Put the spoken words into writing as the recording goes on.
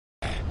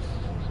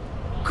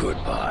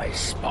Goodbye,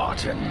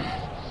 Spartan.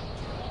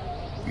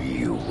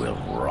 You will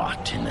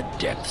rot in the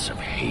depths of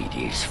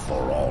Hades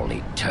for all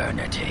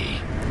eternity.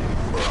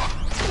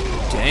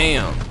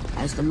 Damn.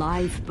 As the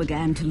life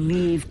began to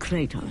leave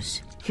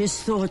Kratos,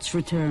 his thoughts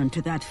returned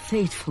to that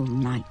fateful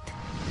night.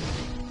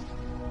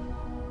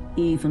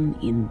 Even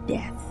in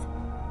death,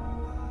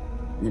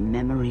 the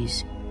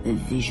memories, the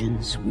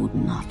visions would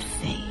not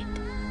fade.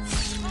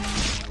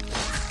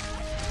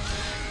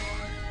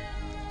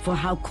 For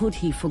how could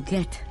he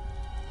forget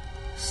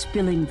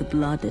spilling the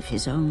blood of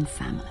his own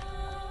family?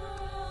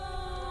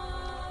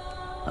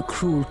 A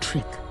cruel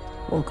trick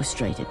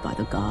orchestrated by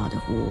the god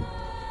of war.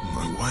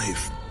 My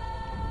wife,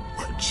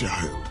 my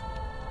child,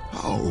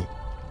 how?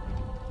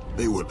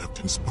 They were left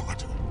in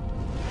Sparta.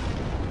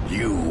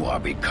 You are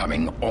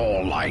becoming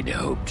all I'd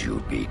hoped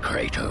you'd be,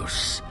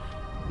 Kratos.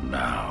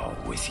 Now,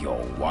 with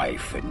your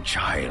wife and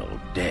child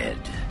dead,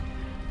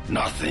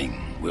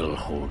 nothing will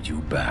hold you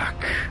back.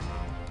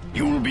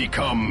 You'll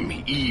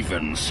become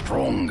even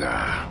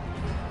stronger.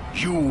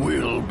 You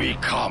will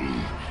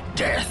become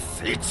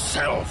death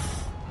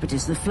itself. But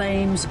as the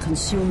flames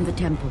consumed the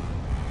temple,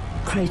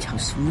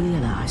 Kratos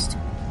realized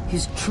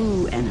his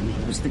true enemy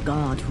was the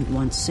god who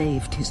once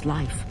saved his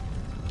life.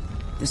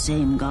 The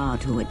same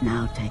god who had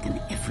now taken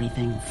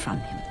everything from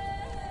him.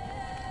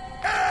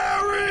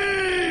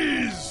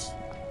 Ares!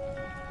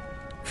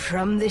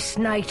 From this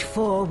night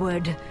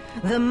forward,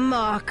 the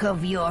mark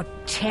of your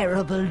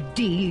terrible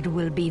deed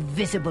will be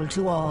visible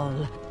to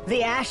all.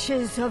 The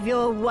ashes of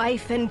your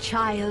wife and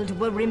child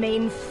will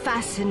remain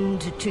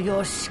fastened to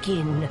your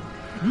skin,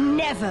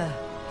 never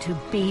to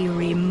be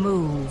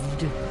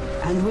removed.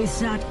 And with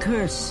that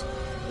curse,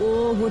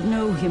 all would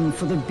know him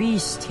for the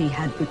beast he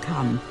had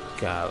become.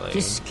 Golly.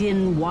 His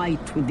skin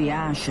white with the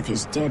ash of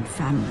his dead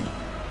family.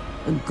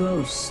 The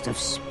ghost of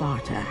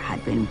Sparta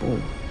had been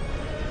born.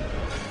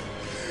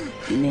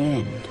 In the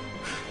end,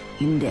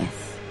 in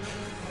death,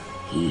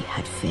 he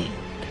had failed.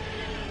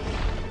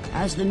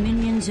 As the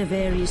minions of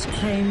Ares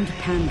claimed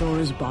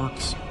Pandora's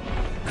box,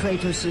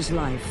 Kratos'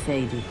 life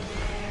faded,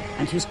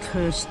 and his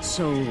cursed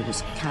soul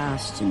was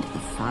cast into the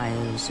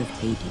fires of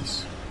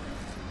Hades.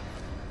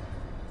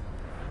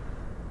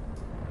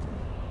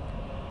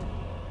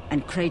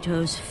 And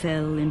Kratos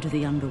fell into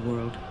the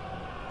underworld,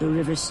 the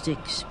river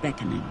Styx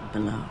beckoning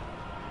below,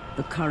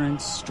 the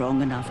currents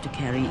strong enough to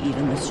carry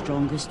even the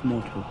strongest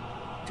mortal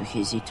to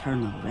his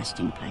eternal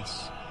resting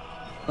place.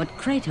 But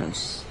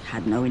Kratos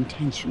had no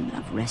intention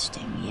of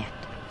resting yet.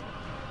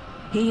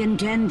 He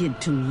intended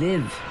to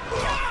live,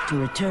 to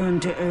return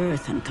to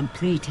Earth and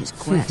complete his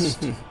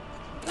quest.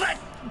 Let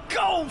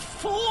go,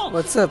 fool!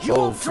 What's up,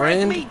 old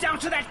friend? Me down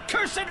to that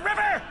cursed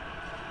river!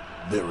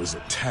 There is a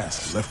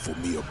task left for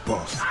me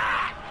above.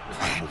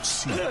 I will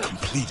see it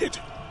completed.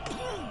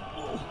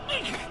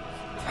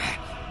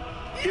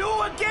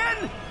 You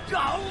again?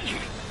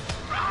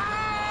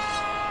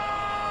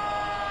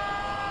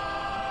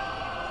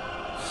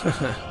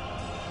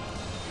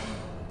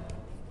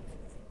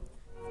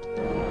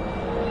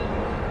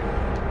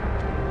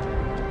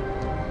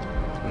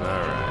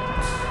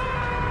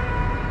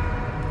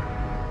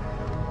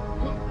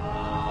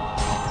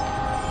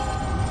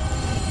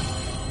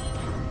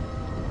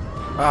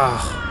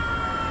 Ah,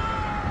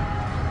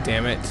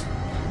 damn it.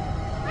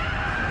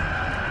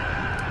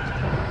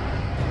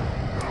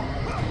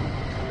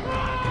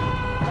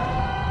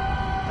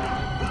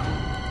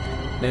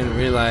 Didn't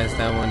realize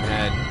that one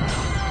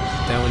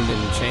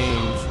didn't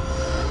change.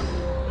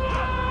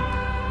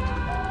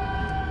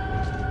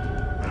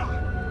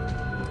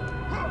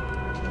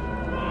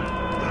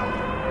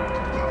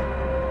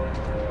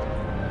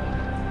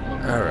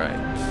 All right.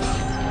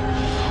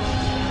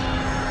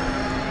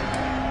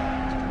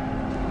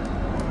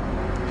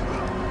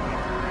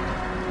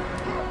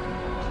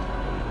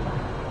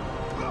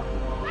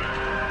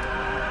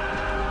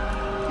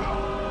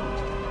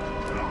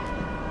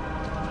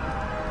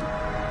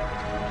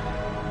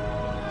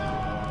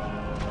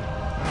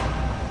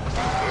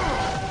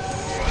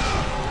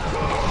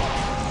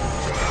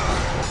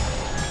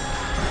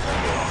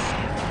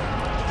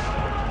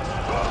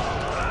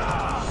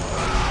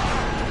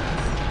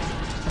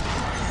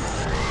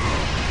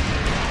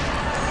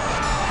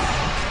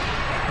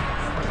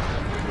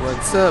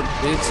 What's up,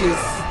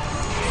 bitches?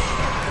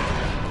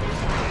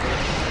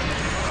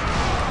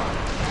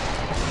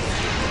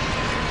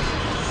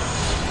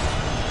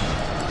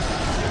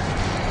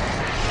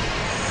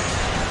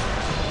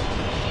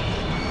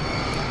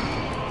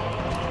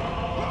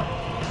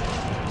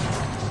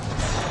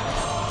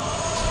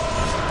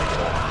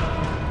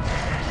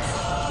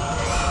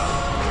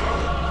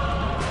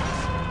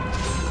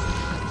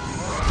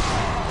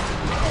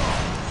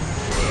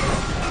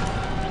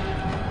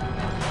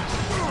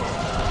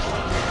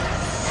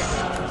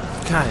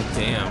 God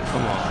damn,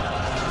 come on.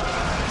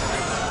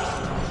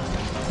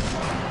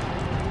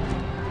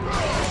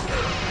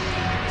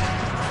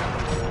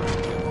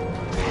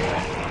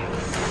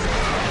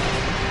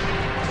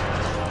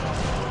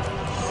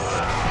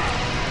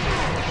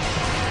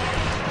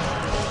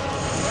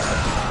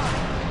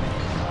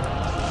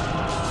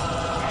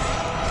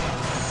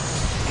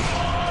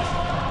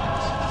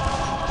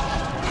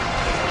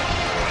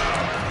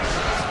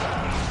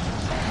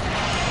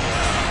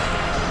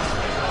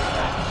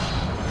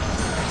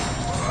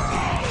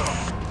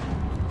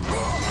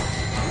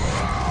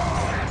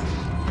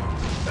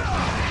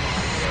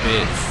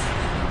 bitch.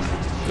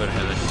 Go to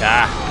hell and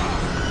die.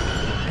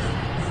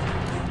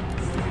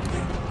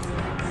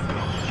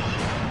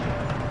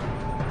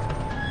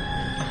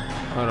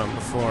 Hold on,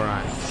 before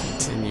I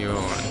continue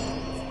on.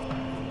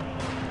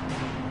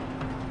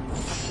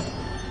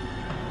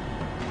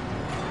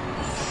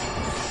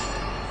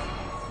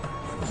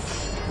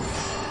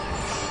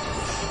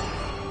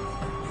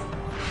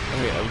 Let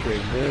me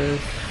upgrade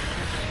this.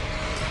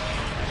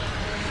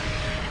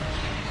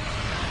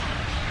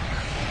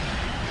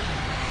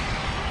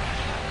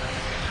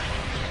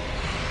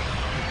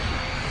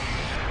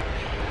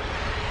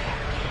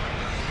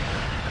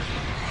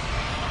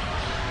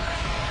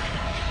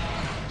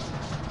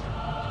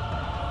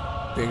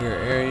 Bigger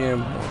area,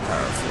 more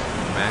powerful.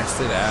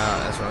 Maxed it out,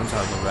 that's what I'm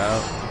talking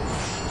about.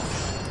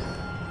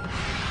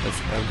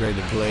 Let's upgrade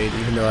the blade,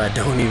 even though I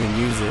don't even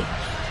use it.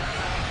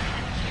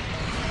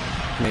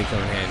 May come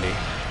in handy.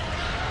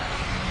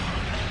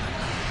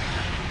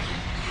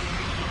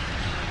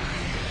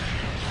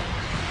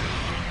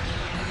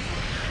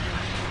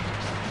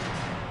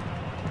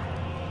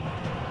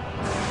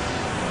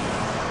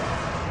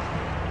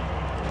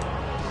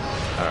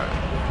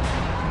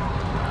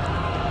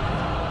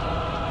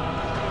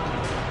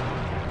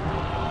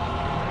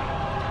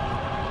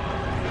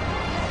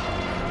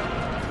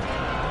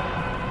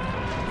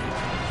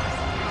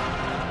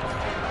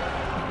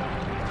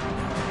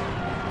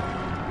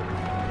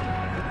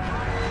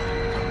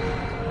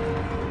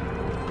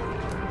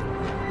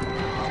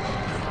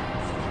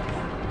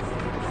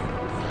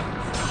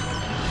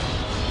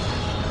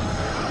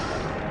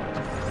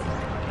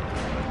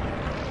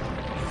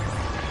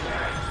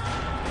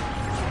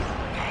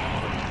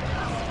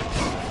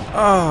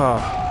 Oh,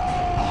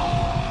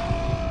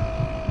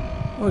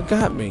 what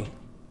got me?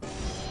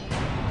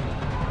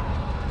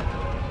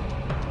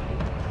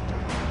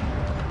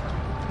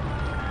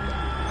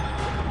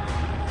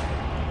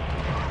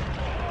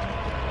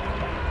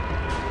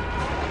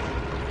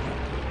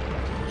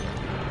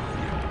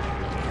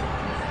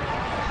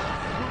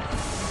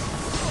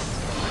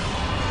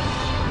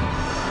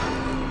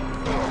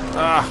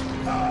 Ah.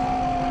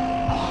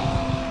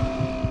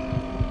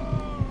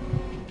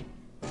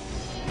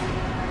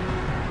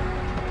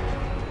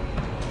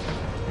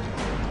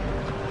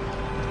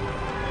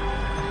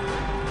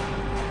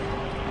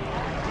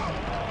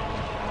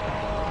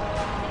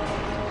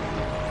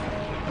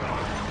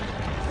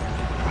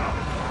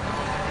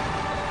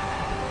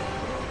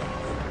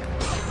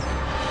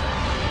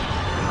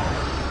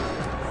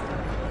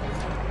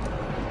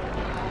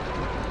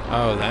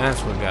 Oh,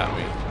 that's what got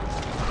me.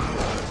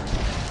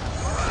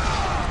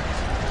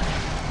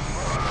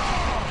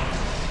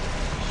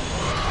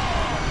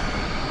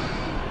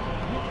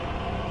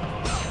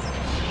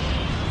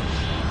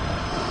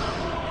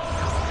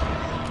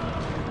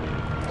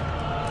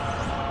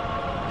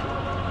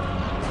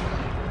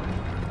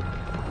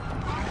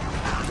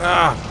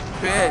 Ah,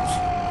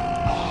 bitch.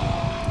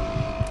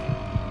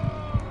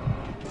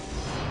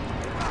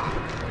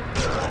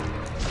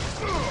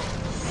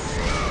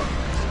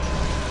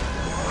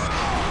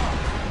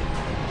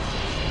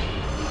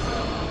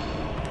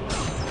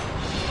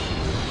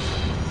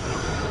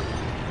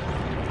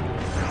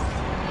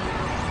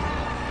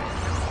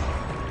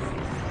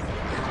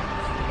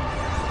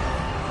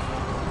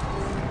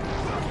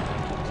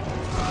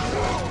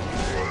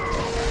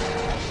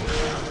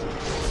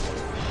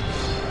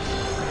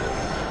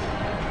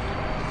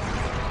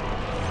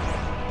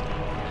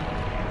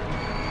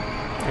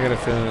 I got a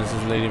feeling this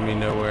is leading me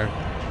nowhere.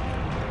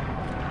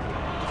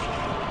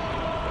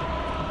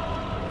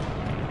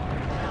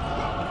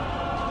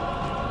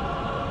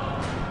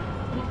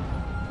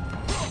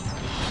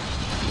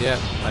 Yeah,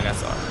 like I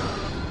saw.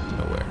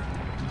 Nowhere.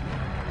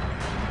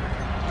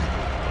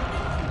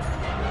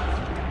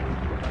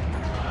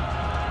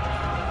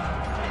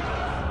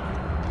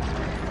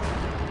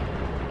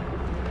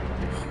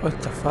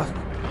 What the fuck?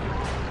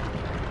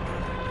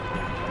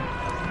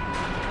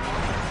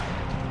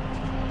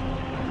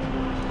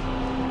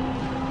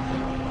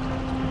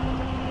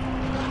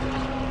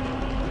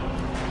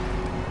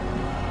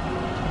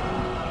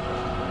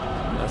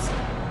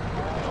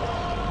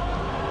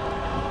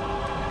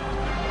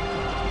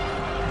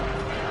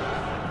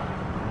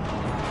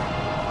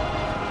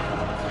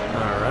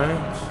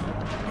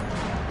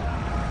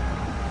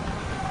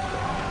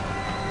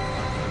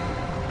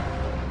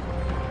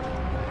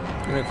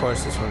 And of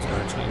course this one's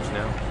going to change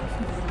now.